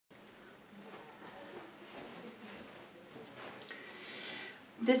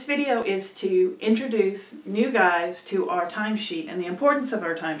This video is to introduce new guys to our timesheet and the importance of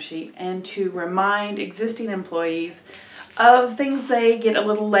our timesheet, and to remind existing employees of things they get a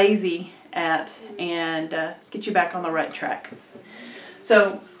little lazy at and get you back on the right track.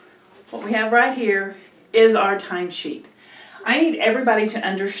 So what we have right here is our timesheet. I need everybody to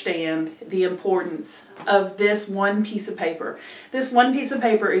understand the importance of this one piece of paper. This one piece of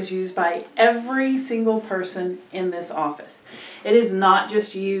paper is used by every single person in this office. It is not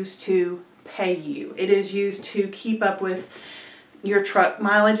just used to pay you. It is used to keep up with your truck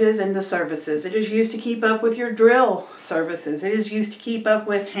mileages and the services. It is used to keep up with your drill services. It is used to keep up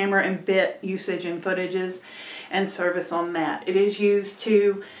with hammer and bit usage and footages and service on that. It is used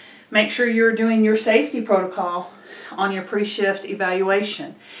to make sure you're doing your safety protocol on your pre-shift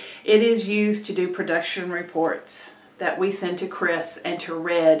evaluation. It is used to do production reports that we send to Chris and to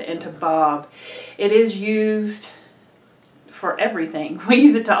Red and to Bob. It is used for everything. We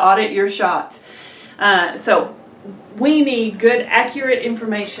use it to audit your shots. So we need good, accurate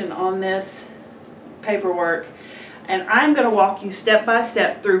information on this paperwork. And I'm going to walk you step by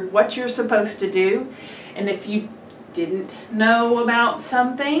step through what you're supposed to do. And if you didn't know about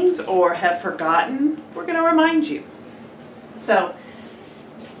some things or have forgotten, we're going to remind you. So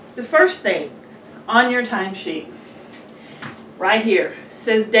the first thing on your timesheet, right here,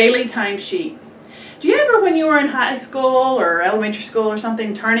 says daily timesheet. Do you ever, when you were in high school or elementary school or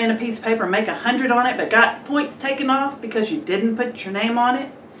something, turn in a piece of paper and make 100 on it but got points taken off because you didn't put your name on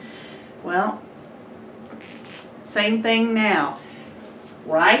it? Well, same thing now.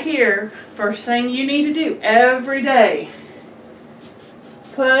 Right here, first thing you need to do every day is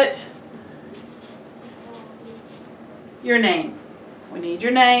put your name. We need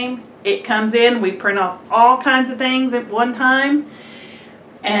your name. It comes in, we print off all kinds of things at one time,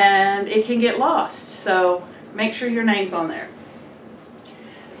 and it can get lost. So make sure your name's on there.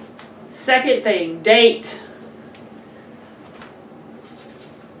 Second thing, date.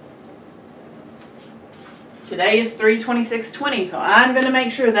 Today is 3/26/20, so I'm going to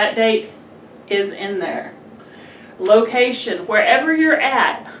make sure that date is in there. Location, wherever you're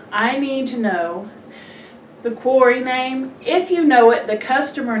at, I need to know the quarry name, if you know it, the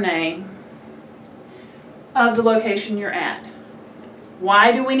customer name of the location you're at.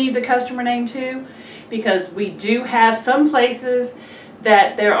 Why do we need the customer name too? Because we do have some places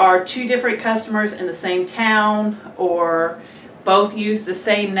that there are two different customers in the same town, or both use the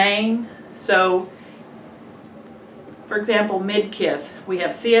same name. So for example, Midkiff. We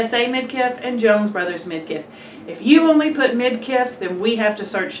have CSA Midkiff and Jones Brothers Midkiff. If you only put Midkiff, then we have to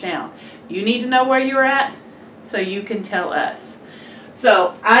search down. You need to know where you're at so you can tell us.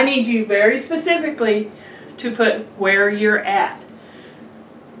 So I need you very specifically to put where you're at.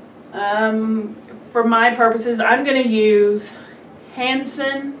 For my purposes, I'm going to use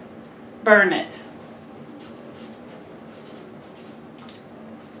Hanson Burnett.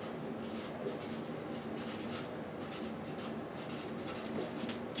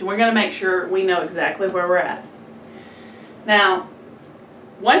 We're going to make sure we know exactly where we're at. Now,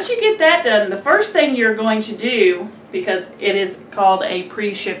 once you get that done, the first thing you're going to do, because it is called a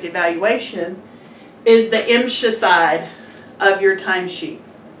pre-shift evaluation, is the MSHA side of your timesheet.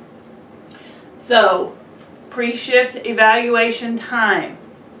 So, pre-shift evaluation time.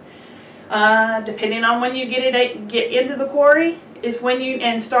 Depending on when you get into the quarry, is when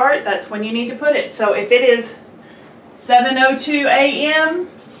you start. That's when you need to put it. So if it is 7:02 a.m.,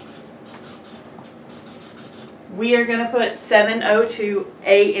 we are going to put 7:02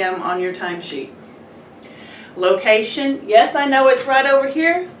 a.m. on your timesheet. Location, yes, I know it's right over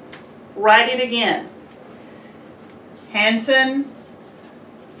here. Write it again. Hanson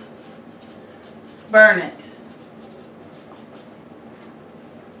Burnett.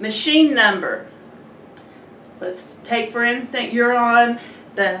 Machine number. Let's take, for instance, you're on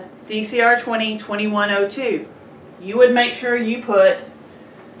the DCR 20-2102. You would make sure you put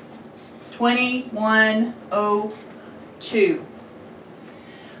 2102.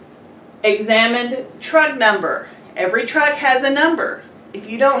 Examined truck number. Every truck has a number. If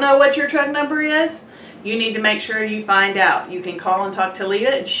you don't know what your truck number is, you need to make sure you find out. You can call and talk to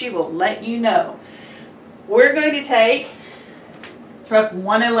Lita and she will let you know. We're going to take truck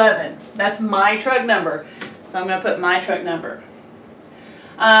 111. That's my truck number. So I'm going to put my truck number.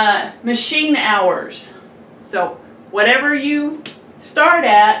 Machine hours. So whatever you start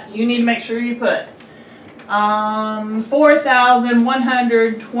at, you need to make sure you put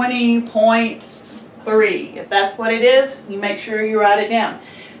 4,120.3. If that's what it is, you make sure you write it down.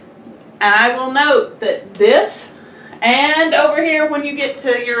 And I will note that this and over here when you get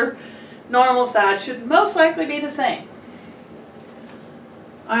to your normal side should most likely be the same.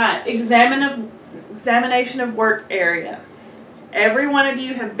 Alright, examination of work area. Every one of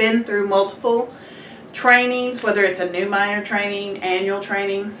you have been through multiple trainings, whether it's a new minor training, annual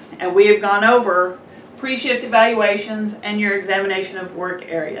training, and we have gone over pre-shift evaluations and your examination of work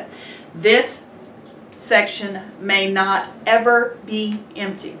area. This section may not ever be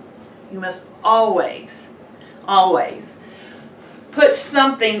empty. You must always put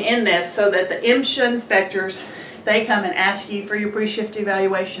something in this so that the MSHA inspectors, if they come and ask you for your pre-shift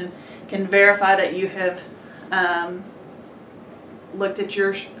evaluation, can verify that you have looked at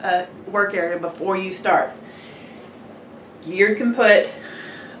your work area before you start. You can put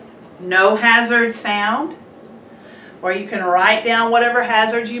no hazards found, or you can write down whatever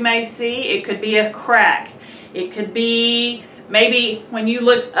hazards you may see. It could be a crack. It could be maybe when you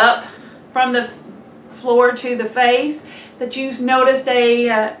looked up from the floor to the face that you noticed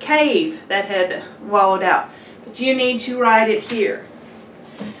a cave that had wallowed out. But you need to write it here.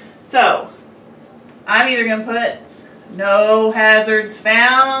 So I'm either going to put no hazards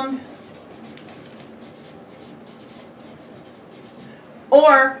found,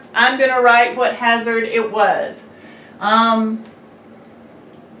 or I'm going to write what hazard it was.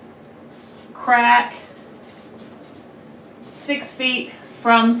 Crack 6 feet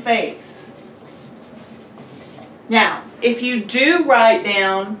from face. Now, if you do write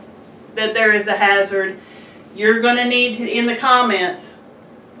down that there is a hazard, you're going to need to, in the comments,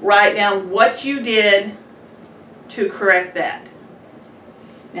 write down what you did to correct that.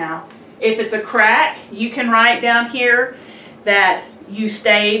 Now, if it's a crack, you can write down here that you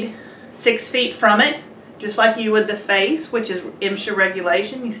stayed 6 feet from it, just like you would the face, which is MSHA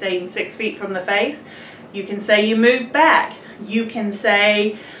regulation. You stayed 6 feet from the face. You can say you moved back. You can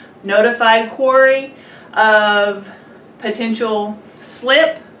say notified quarry of potential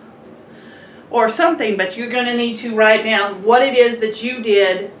slip or something, but you're going to need to write down what it is that you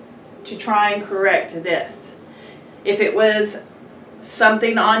did to try and correct this. If it was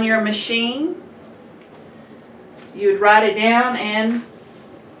something on your machine, you would write it down and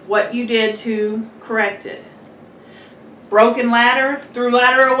what you did to correct it. Broken ladder, threw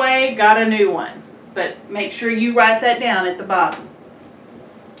ladder away, got a new one. But make sure you write that down at the bottom.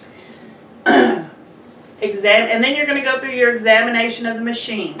 And then you're going to go through your examination of the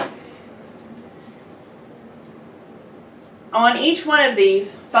machine. On each one of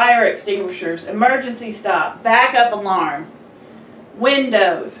these, fire extinguishers, emergency stop, backup alarm,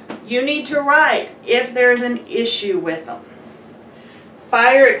 windows, you need to write if there's an issue with them.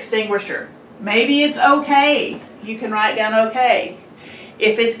 Fire extinguisher, maybe it's okay. You can write down okay.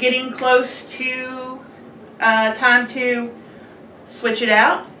 If it's getting close to time to switch it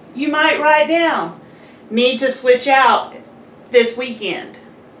out, you might write down, need to switch out this weekend.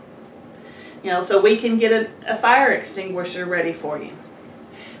 You know, so we can get a fire extinguisher ready for you.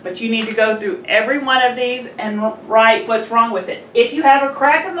 But you need to go through every one of these and write what's wrong with it. If you have a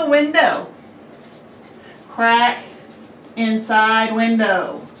crack in the window, crack inside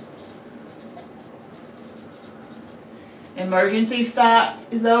window. Emergency stop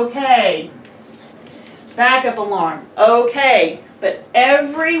is okay. Backup alarm, okay. But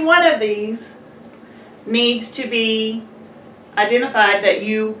every one of these needs to be identified that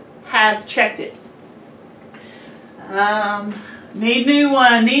you have checked it. Need new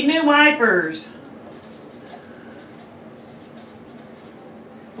one, need new wipers.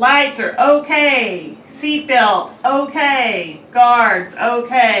 Lights are okay. Seatbelt, okay. Guards,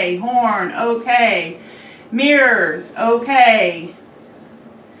 okay. Horn, okay. Mirrors, okay.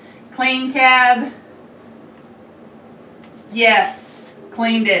 Clean cab, yes,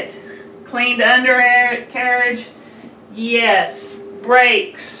 cleaned it. Cleaned undercarriage, yes.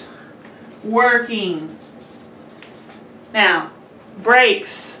 Brakes, working. Now,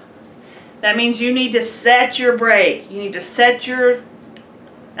 brakes, that means you need to set your brake. You need to set your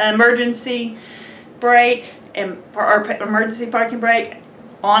emergency brake or emergency parking brake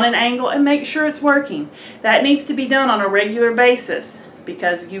on an angle and make sure it's working. That needs to be done on a regular basis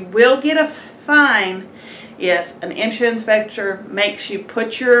because you will get a fine if an MSHA inspector makes you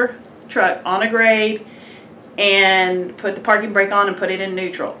put your truck on a grade and put the parking brake on and put it in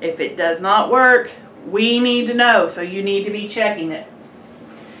neutral. If it does not work, we need to know, so you need to be checking it.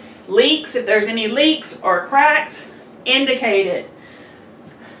 Leaks, if there's any leaks or cracks, indicate it.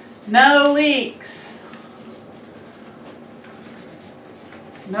 No leaks.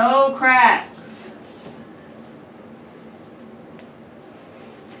 No cracks.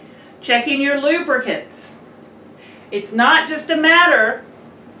 Checking your lubricants. It's not just a matter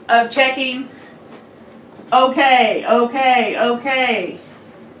of checking okay, okay, okay.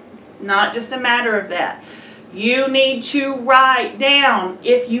 Not just a matter of that. You need to write down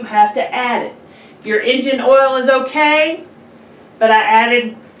if you have to add it. Your engine oil is okay, but I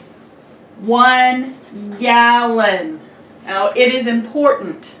added 1 gallon. Now, it is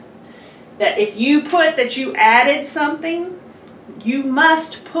important that if you put that you added something, you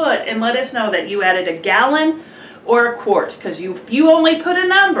must put and let us know that you added a gallon or a quart, because if you only put a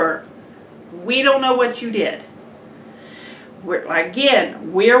number, we don't know what you did.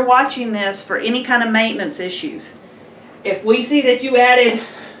 Again, we're watching this for any kind of maintenance issues. If we see that you added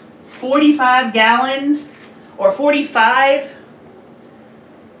 45 gallons or 45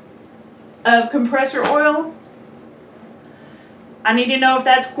 of compressor oil, I need to know if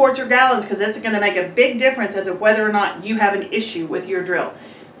that's quarts or gallons, because that's going to make a big difference as to whether or not you have an issue with your drill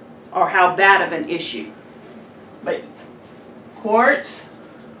or how bad of an issue. But quarts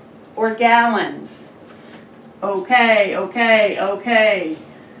or gallons. Okay, okay, okay.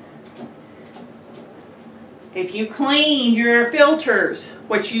 If you cleaned your filters,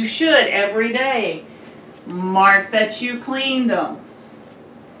 which you should every day, mark that you cleaned them.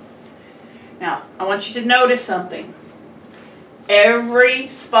 Now, I want you to notice something. Every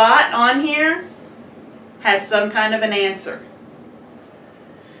spot on here has some kind of an answer.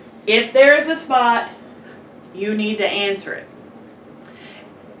 If there is a spot, you need to answer it.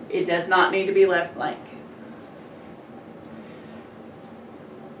 It does not need to be left blank.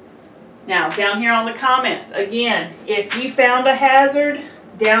 Now, down here on the comments, again, if you found a hazard,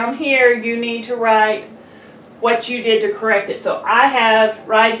 down here you need to write what you did to correct it. So I have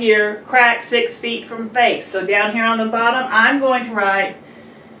right here, crack 6 feet from face. So down here on the bottom, I'm going to write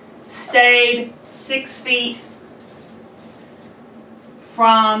stayed 6 feet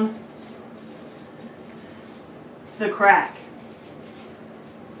from the crack.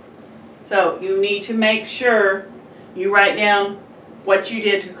 So you need to make sure you write down what you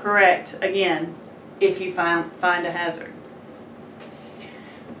did to correct, again, if you find a hazard.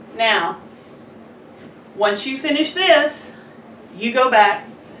 Now, once you finish this, you go back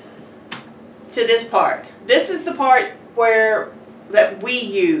to this part. This is the part that we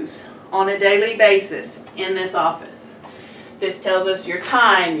use on a daily basis in this office. This tells us your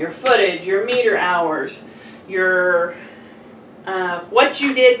time, your footage, your meter hours, your what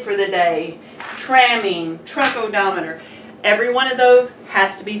you did for the day, tramming, truck odometer. Every one of those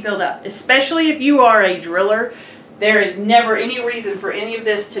has to be filled out, especially if you are a driller. There is never any reason for any of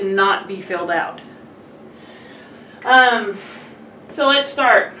this to not be filled out. So let's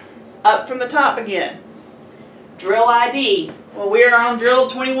start up from the top again. Drill ID. Well, we are on drill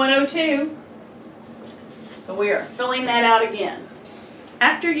 2102, so we are filling that out again.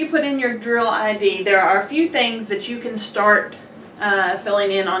 After you put in your drill ID, there are a few things that you can start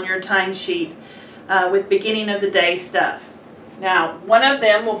filling in on your timesheet with beginning of the day stuff. Now, one of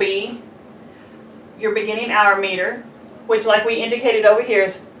them will be your beginning hour meter, which, like we indicated over here,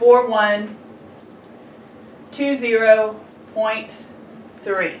 is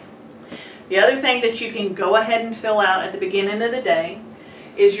 4120.3. The other thing that you can go ahead and fill out at the beginning of the day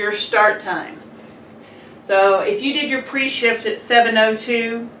is your start time. So if you did your pre-shift at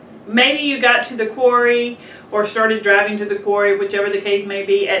 7:02, maybe you got to the quarry or started driving to the quarry, whichever the case may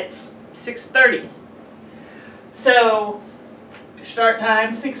be, at 6:30. So start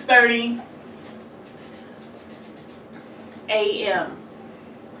time 6:30 a.m.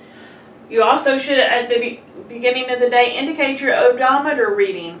 You also should, at the beginning of the day, indicate your odometer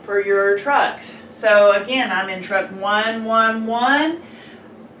reading for your trucks. So again, I'm in truck 111.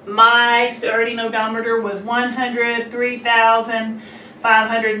 My starting odometer was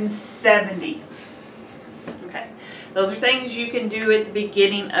 103,570. Okay, those are things you can do at the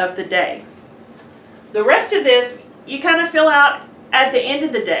beginning of the day. The rest of this, you kind of fill out at the end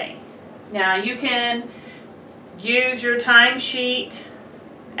of the day. Now, you can use your timesheet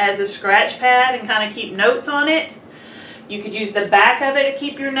as a scratch pad and kind of keep notes on it. You could use the back of it to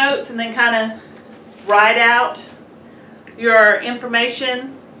keep your notes and then kind of write out your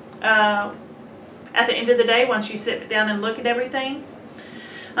information at the end of the day once you sit down and look at everything.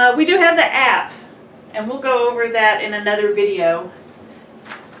 We do have the app, and we'll go over that in another video,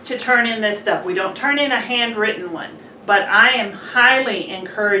 to turn in this stuff. We don't turn in a handwritten one, but I am highly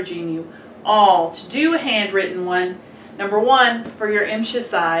encouraging you all to do a handwritten one. Number one, for your MSHA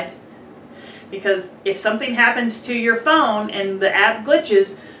side, because if something happens to your phone and the app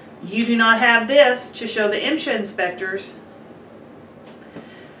glitches, you do not have this to show the MSHA inspectors.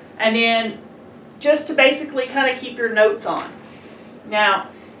 And then just to basically kind of keep your notes on. Now,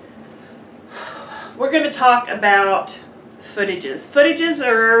 we're going to talk about footages. Footages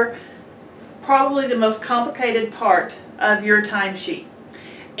are probably the most complicated part of your timesheet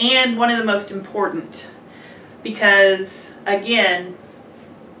and one of the most important. because, again,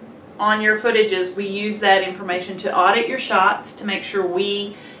 on your footages, we use that information to audit your shots to make sure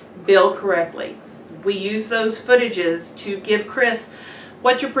we bill correctly. We use those footages to give Chris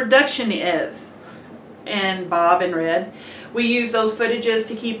what your production is, and Bob and Red. We use those footages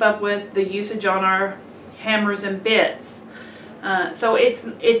to keep up with the usage on our hammers and bits. So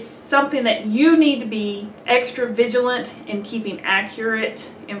it's something that you need to be extra vigilant in keeping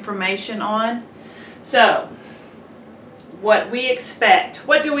accurate information on. So what we expect,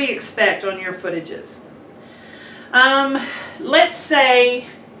 what do we expect on your footages? Let's say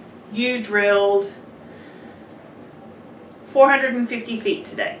you drilled 450 feet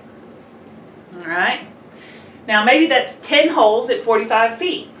today. All right. Now maybe that's 10 holes at 45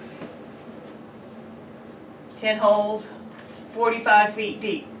 feet. 10 holes, 45 feet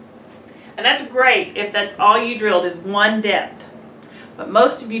deep. And that's great if that's all you drilled is one depth. But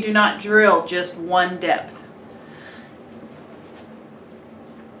most of you do not drill just one depth.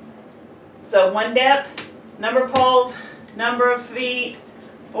 So one depth, number of holes, number of feet,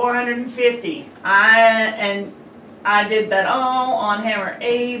 450. I did that all on hammer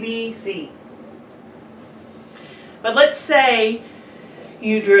A, B, C. But let's say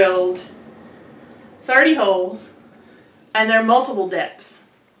you drilled 30 holes and they're multiple depths.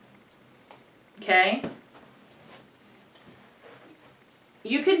 Okay?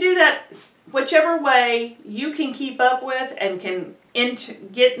 You can do that whichever way you can keep up with and can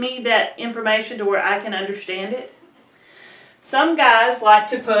get me that information to where I can understand it. Some guys like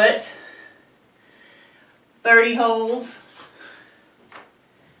to put 30 holes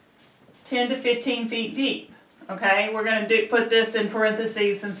 10 to 15 feet deep. Okay, we're going to put this in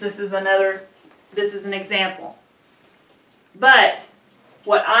parentheses since this is an example. But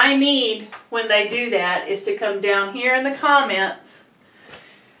what I need when they do that is to come down here in the comments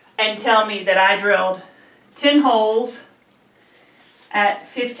and tell me that I drilled 10 holes at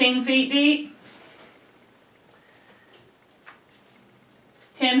 15 feet deep,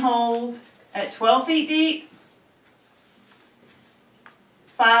 10 holes at 12 feet deep,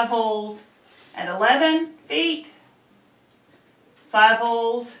 5 holes at 11 feet, 5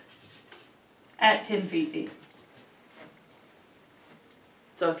 holes at 10 feet deep.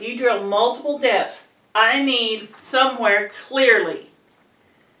 So if you drill multiple depths, I need somewhere clearly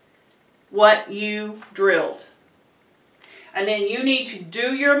what you drilled. And then you need to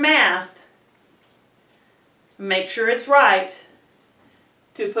do your math, make sure it's right,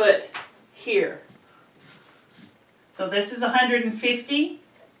 to put here. So this is 150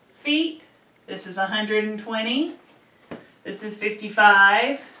 feet, this is 120, this is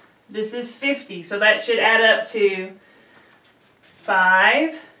 55, this is 50. So that should add up to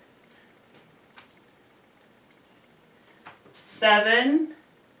 5, 7,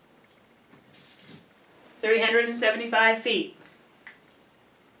 375 feet.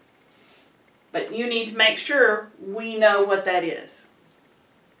 But you need to make sure we know what that is.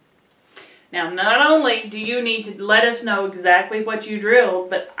 Now, not only do you need to let us know exactly what you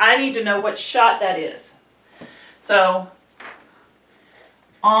drilled, but I need to know what shot that is. So,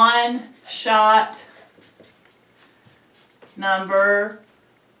 on shot number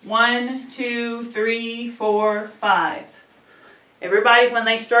 1, 2, 3, 4, 5. Everybody, when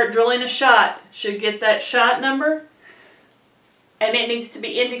they start drilling a shot, should get that shot number, and it needs to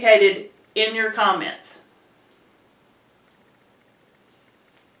be indicated in your comments.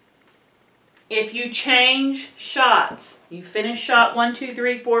 If you change shots, you finish shot 1, 2,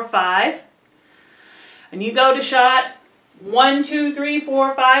 3, 4, 5, and you go to shot 1, 2, 3,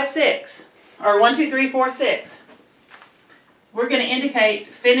 4, 5, 6, or 1, 2, 3, 4, 6, we're going to indicate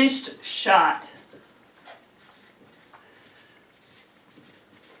finished shot.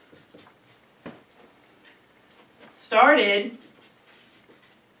 Started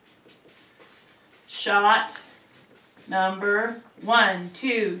shot number 1,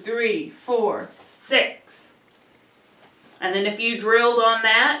 2, 3, 4, 6. And then if you drilled on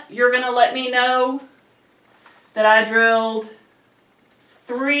that, you're going to let me know that I drilled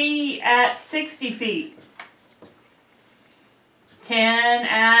 3 at 60 feet, 10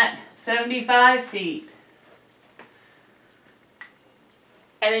 at 75 feet.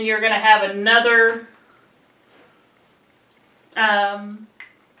 And then you're going to have another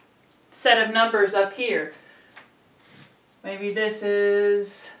set of numbers up here. Maybe this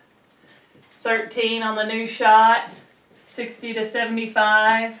is 13 on the new shot, 60 to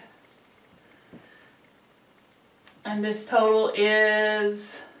 75. And this total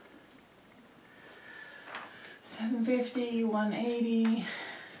is 750, 180,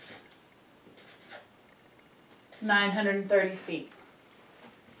 930 feet.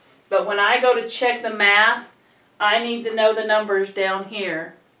 But when I go to check the math I need to know the numbers down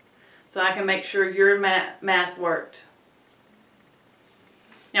here so I can make sure your math worked.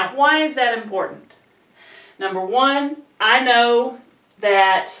 Now, why is that important? Number one, I know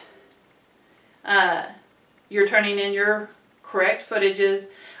that you're turning in your correct footages.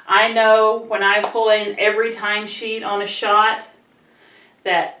 I know when I pull in every timesheet on a shot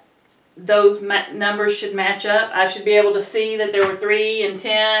that those numbers should match up. I should be able to see that there were 3 and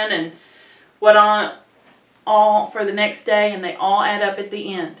 10 and what on all for the next day, and they all add up at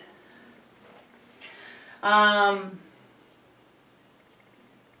the end.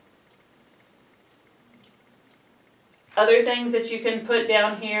 Other things that you can put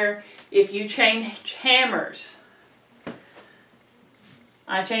down here, if you change hammers.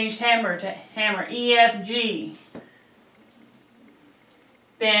 I changed hammer to hammer EFG.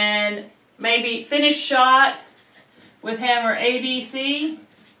 Then maybe finish shot with hammer ABC.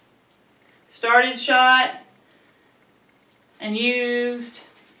 Started shot and used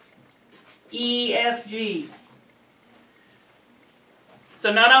EFG.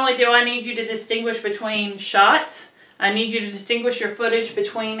 So not only do I need you to distinguish between shots, I need you to distinguish your footage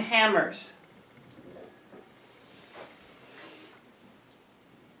between hammers.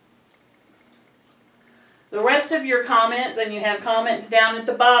 The rest of your comments, and you have comments down at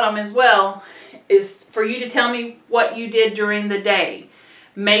the bottom as well, is for you to tell me what you did during the day.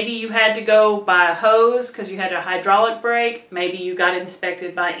 Maybe you had to go by a hose because you had a hydraulic break. Maybe you got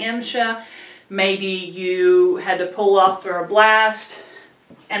inspected by MSHA. Maybe you had to pull off for a blast.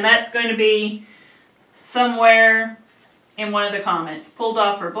 And that's going to be somewhere in one of the comments. Pulled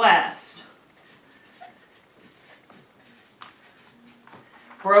off for blast.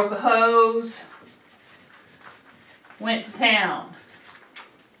 Broke a hose. Went to town.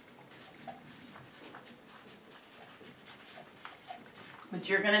 But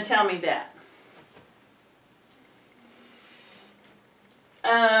you're going to tell me that.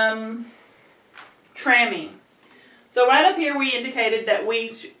 Tramming. So right up here we indicated that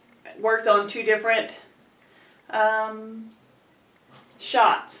we worked on 2 different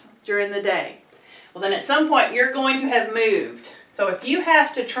shots during the day. Well, then at some point you're going to have moved. So if you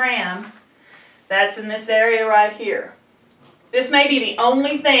have to tram, that's in this area right here. This may be the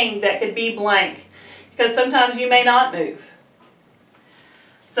only thing that could be blank because sometimes you may not move.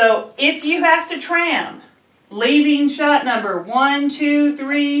 So if you have to tram, leaving shot number 1, 2,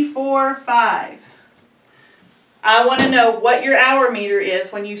 3, 4, 5. I want to know what your hour meter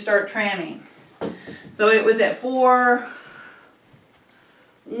is when you start tramming. So it was at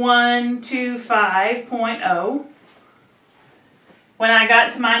 4125.0. When I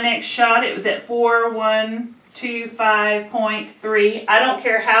got to my next shot, it was at 4125.3. I don't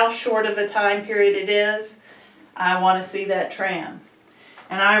care how short of a time period it is. I want to see that tram.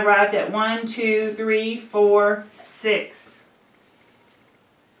 And I arrived at 1, 2, 3, 4, 6.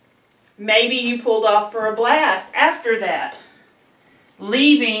 Maybe you pulled off for a blast after that.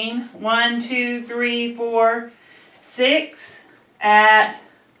 Leaving 1, 2, 3, 4, 6 at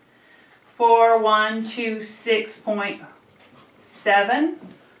 4126.7.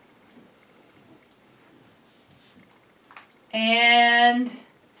 And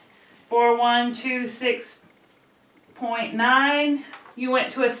 4126.9. You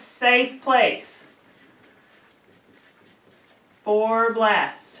went to a safe place for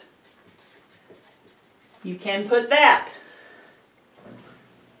blast. You can put that.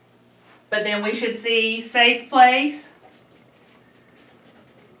 But then we should see safe place,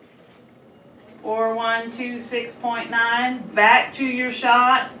 4126.9, back to your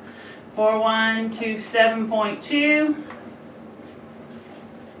shot, 4127.2,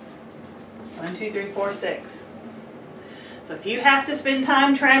 1, 2, 3, 4, 6. So if you have to spend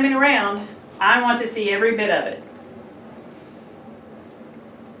time tramming around, I want to see every bit of it.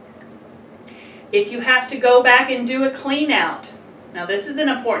 If you have to go back and do a clean out, now this is an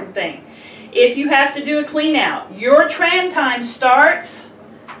important thing. If you have to do a clean out, your tram time starts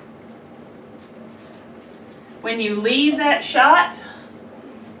when you leave that shot,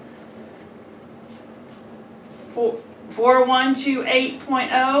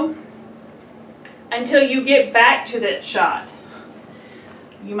 4128.0, until you get back to that shot.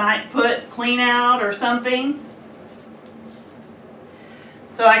 You might put clean out or something.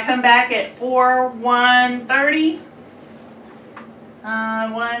 So I come back at 4130.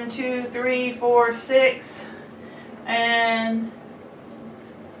 1, 2, 3, 4, 6, and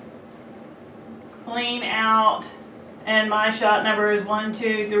clean out, and my shot number is 1,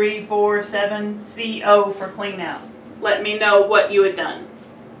 2, 3, 4, 7, CO for clean out. Let me know what you had done.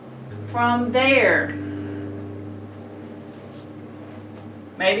 From there,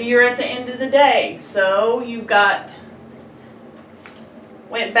 Maybe you're at the end of the day, so you've got,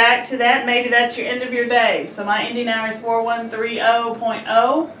 went back to that, maybe that's your end of your day. So my ending hour is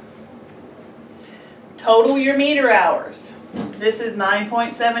 4130.0. Total your meter hours. This is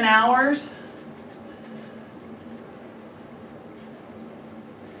 9.7 hours.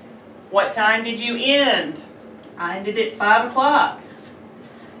 What time did you end? I ended at 5 o'clock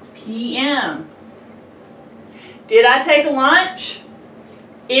p.m. Did I take a lunch?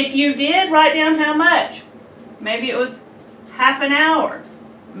 If you did, write down how much. Maybe it was half an hour.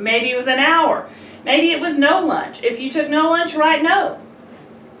 Maybe it was an hour. Maybe it was no lunch. If you took no lunch, write no.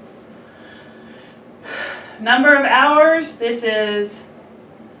 Number of hours, this is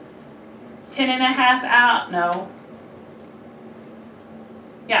 10 and a half hours, no.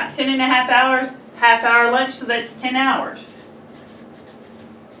 Yeah, 10 and a half hours, half hour lunch, so that's 10 hours.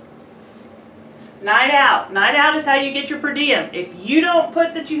 Night out. Night out is how you get your per diem. If you don't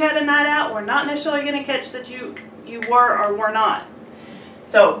put that you had a night out, we're not necessarily going to catch that you were or were not.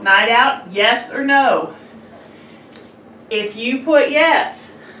 So, night out, yes or no. If you put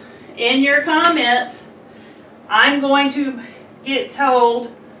yes in your comments, I'm going to get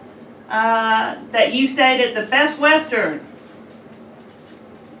told that you stayed at the Best Western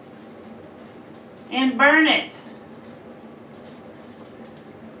in Burnett.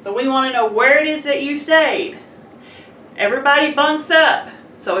 So we want to know where it is that you stayed. Everybody bunks up.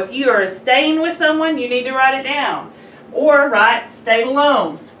 So if you are staying with someone, you need to write it down. Or write, stayed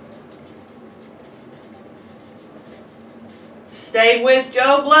alone. Stayed with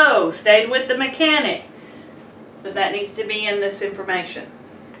Joe Blow. Stayed with the mechanic. But that needs to be in this information.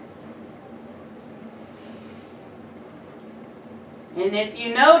 And if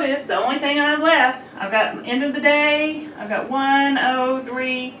you notice, the only thing I've left, I've got end of the day, I've got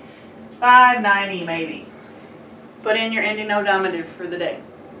 103, 590 maybe. Put in your ending odometer for the day.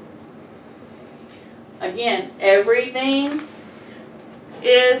 Again, everything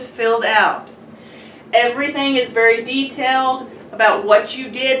is filled out. Everything is very detailed about what you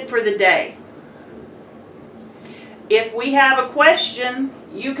did for the day. If we have a question,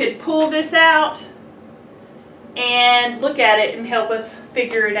 you could pull this out and look at it and help us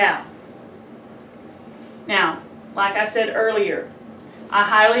figure it out. Now, like I said earlier, I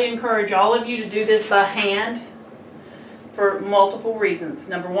highly encourage all of you to do this by hand for multiple reasons.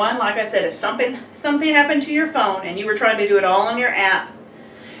 Number one, like I said, if something happened to your phone and you were trying to do it all on your app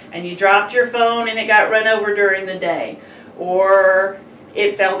and you dropped your phone and it got run over during the day, or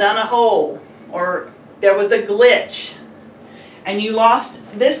it fell down a hole, or there was a glitch and you lost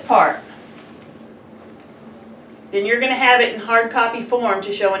this part, then you're going to have it in hard copy form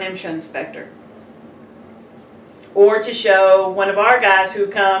to show an MSHA inspector. Or to show one of our guys who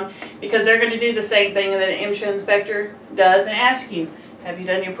come, because they're going to do the same thing that an MSHA inspector does and ask you, have you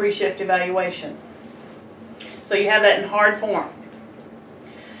done your pre-shift evaluation? So you have that in hard form.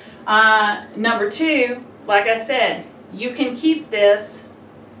 Number two, like I said, you can keep this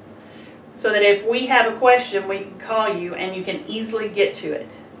so that if we have a question, we can call you and you can easily get to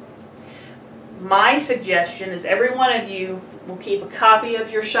it. My suggestion is every one of you will keep a copy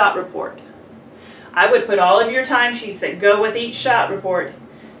of your shot report. I would put all of your timesheets that go with each shot report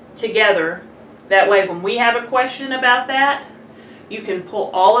together. That way when we have a question about that, you can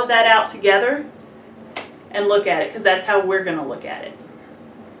pull all of that out together and look at it, because that's how we're going to look at it.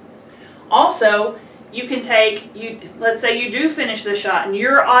 Also, you can take, let's say you do finish the shot and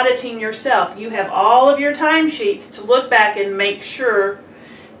you're auditing yourself. You have all of your timesheets to look back and make sure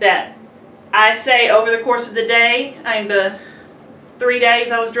that, I say over the course of the day, the 3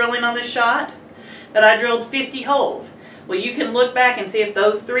 days I was drilling on this shot, that I drilled 50 holes. Well, you can look back and see if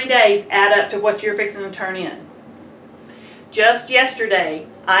those 3 days add up to what you're fixing to turn in. Just yesterday,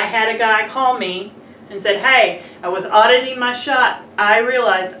 I had a guy call me and said, hey, I was auditing my shot. I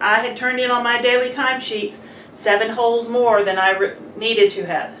realized I had turned in on my daily timesheets 7 holes more than I needed to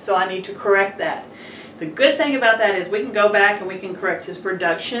have, so I need to correct that. The good thing about that is we can go back and we can correct his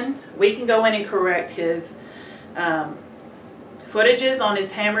production. We can go in and correct his footages on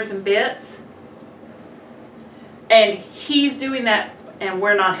his hammers and bits. And he's doing that and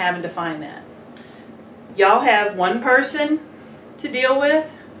we're not having to find that. Y'all have one person to deal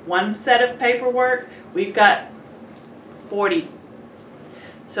with, one set of paperwork. We've got 40.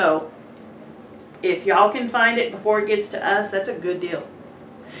 So if y'all can find it before it gets to us, that's a good deal.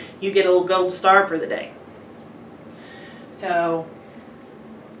 You get a little gold star for the day. So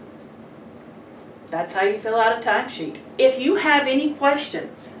that's how you fill out a timesheet. If you have any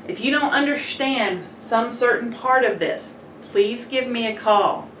questions, if you don't understand some certain part of this, please give me a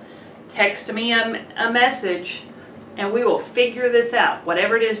call. Text me a message and we will figure this out,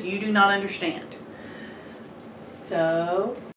 whatever it is you do not understand. So